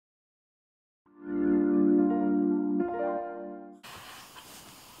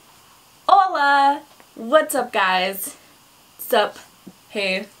Voila! What's up, guys? Sup?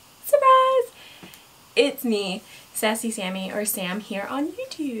 Hey, surprise! It's me, Sassysamey, or Sam, here on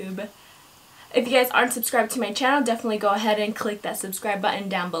YouTube. If you guys aren't subscribed to my channel, definitely go ahead and click that subscribe button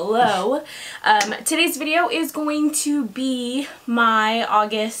down below. Today's video is going to be my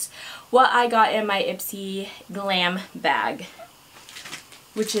August, what I got in my Ipsy glam bag,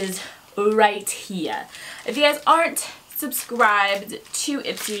 which is right here. If you guys aren't subscribed to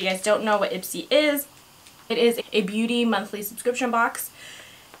Ipsy, you guys don't know what Ipsy is. It is a beauty monthly subscription box,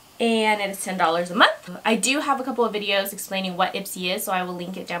 and it is $10 a month. I do have a couple of videos explaining what Ipsy is, so I will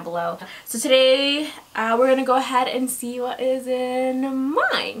link it down below. So today we're gonna go ahead and see what is in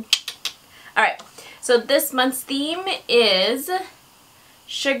mine. Alright, so this month's theme is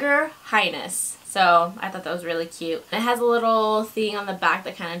Sugar Highness. So I thought that was really cute. It has a little thing on the back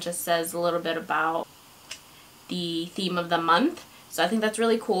that kind of just says a little bit about the theme of the month. So I think that's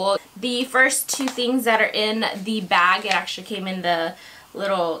really cool. The first two things that are in the bag, it actually came in the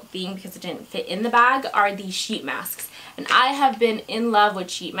little thing because it didn't fit in the bag, are these sheet masks. And I have been in love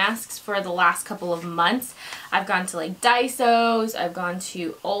with sheet masks for the last couple of months. I've gone to like Daiso's, I've gone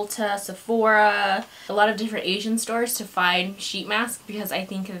to Ulta, Sephora, a lot of different Asian stores to find sheet masks because I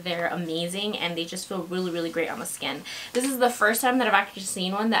think they're amazing and they just feel really, really great on the skin. This is the first time that I've actually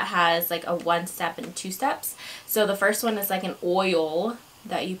seen one that has like a 1-step and 2 steps. So the first one is like an oil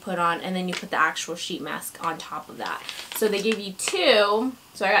that you put on, and then you put the actual sheet mask on top of that. So they gave you two,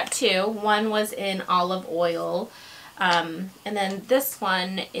 so I got two. One was in olive oil, and then this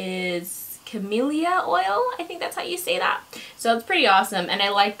one is camellia oil. I think that's how you say that. So it's pretty awesome, and I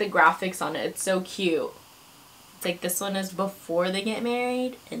like the graphics on it. It's so cute. It's like this one is before they get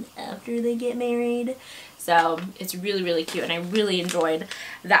married and after they get married. So it's really, really cute, and I really enjoyed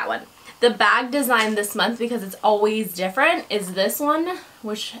that one. The bag design this month, because it's always different, is this one,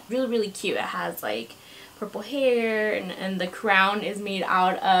 which is really, really cute. It has like purple hair, and the crown is made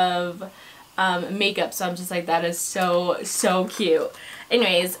out of makeup, so I'm just like, that is so, so cute.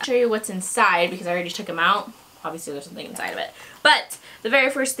 Anyways, I'll show you what's inside because I already took them out. Obviously there's something inside of it. But the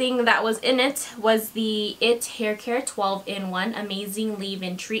very first thing that was in it was the It Hair Care 12-in-1 Amazing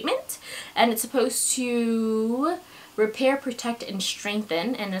Leave-In Treatment. And it's supposed to repair, protect, and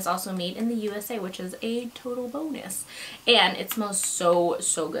strengthen, and is also made in the USA, which is a total bonus. And it smells so,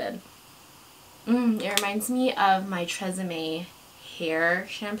 so good. It reminds me of my Sassysamey hair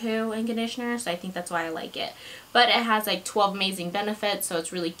shampoo and conditioner, so I think that's why I like it. But it has like 12 amazing benefits, so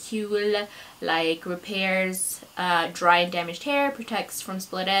it's really cool. Like repairs dry and damaged hair, protects from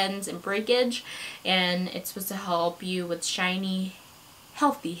split ends and breakage, and it's supposed to help you with shiny,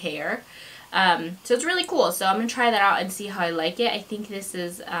 healthy hair. So it's really cool. So I'm going to try that out and see how I like it. I think this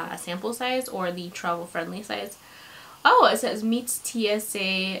is a sample size or the travel friendly size. Oh, it says meets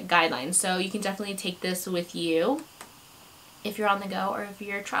TSA guidelines. So you can definitely take this with you if you're on the go or if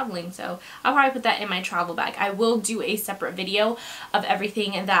you're traveling. So I'll probably put that in my travel bag. I will do a separate video of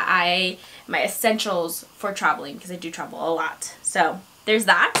everything that my essentials for traveling, because I do travel a lot. So there's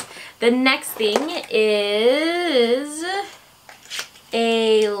that. The next thing is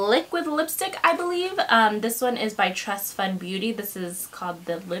a liquid lipstick, I believe. This one is by Trust Fund Beauty. This is called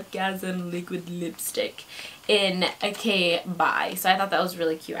the Lipgasm Liquid Lipstick in a K By. So I thought that was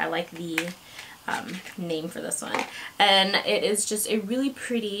really cute. I like the name for this one. And it is just a really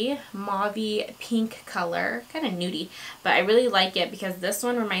pretty mauvey pink color, kind of nudie, but I really like it because this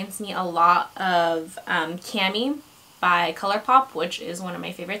one reminds me a lot of Cami by ColourPop, which is one of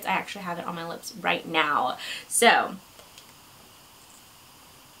my favorites. I actually have it on my lips right now. So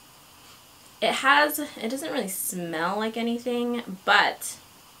it doesn't really smell like anything, but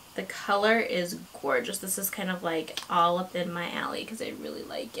the color is gorgeous. This is kind of like all up in my alley because I really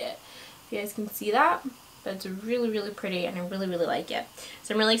like it. If you guys can see that, but it's really, really pretty, and I really, really like it.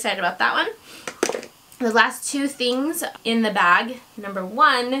 So I'm really excited about that one. The last two things in the bag, number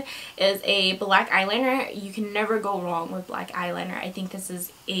one is a black eyeliner. You can never go wrong with black eyeliner. I think this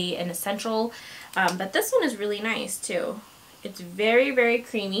is an essential, but this one is really nice too. It's very, very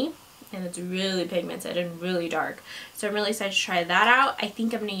creamy, and it's really pigmented and really dark. So I'm really excited to try that out. I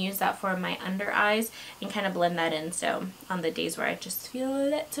think I'm going to use that for my under eyes and kind of blend that in, so on the days where I just feel a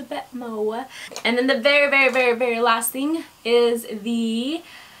little bit more. And then the very, very, very, very last thing is the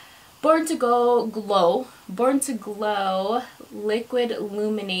Born to Glow Liquid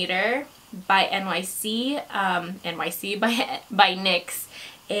Illuminator by NYC by NYX.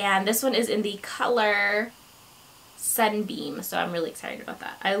 And this one is in the color Sunbeam, so I'm really excited about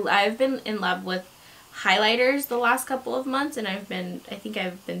that. I've been in love with highlighters the last couple of months, and I think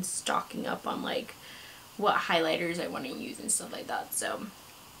I've been stocking up on like what highlighters I want to use and stuff like that. So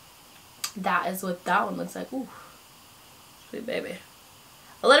that is what that one looks like. Ooh, sweet baby.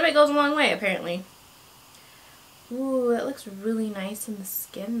 A little bit goes a long way, apparently. Ooh, it looks really nice in the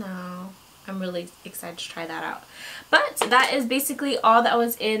skin though. I'm really excited to try that out. But that is basically all that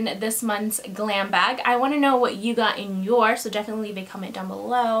was in this month's glam bag. I want to know what you got in yours, so definitely leave a comment down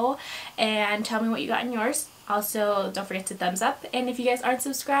below and tell me what you got in yours. Also, don't forget to thumbs up, and if you guys aren't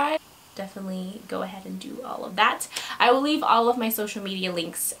subscribed, definitely go ahead and do all of that. I will leave all of my social media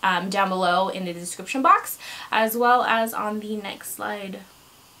links down below in the description box, as well as on the next slide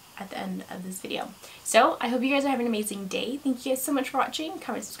at the end of this video. So I hope you guys are having an amazing day. Thank you guys so much for watching.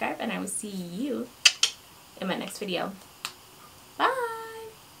 Comment, subscribe, and I will see you in my next video. Bye.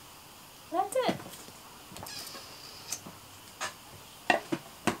 That's it.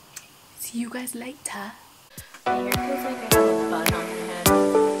 See you guys later. My hair feels like I have a bun on my head.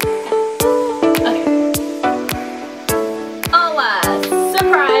 Okay. Oh,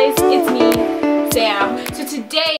 surprise! It's me, Sam. So today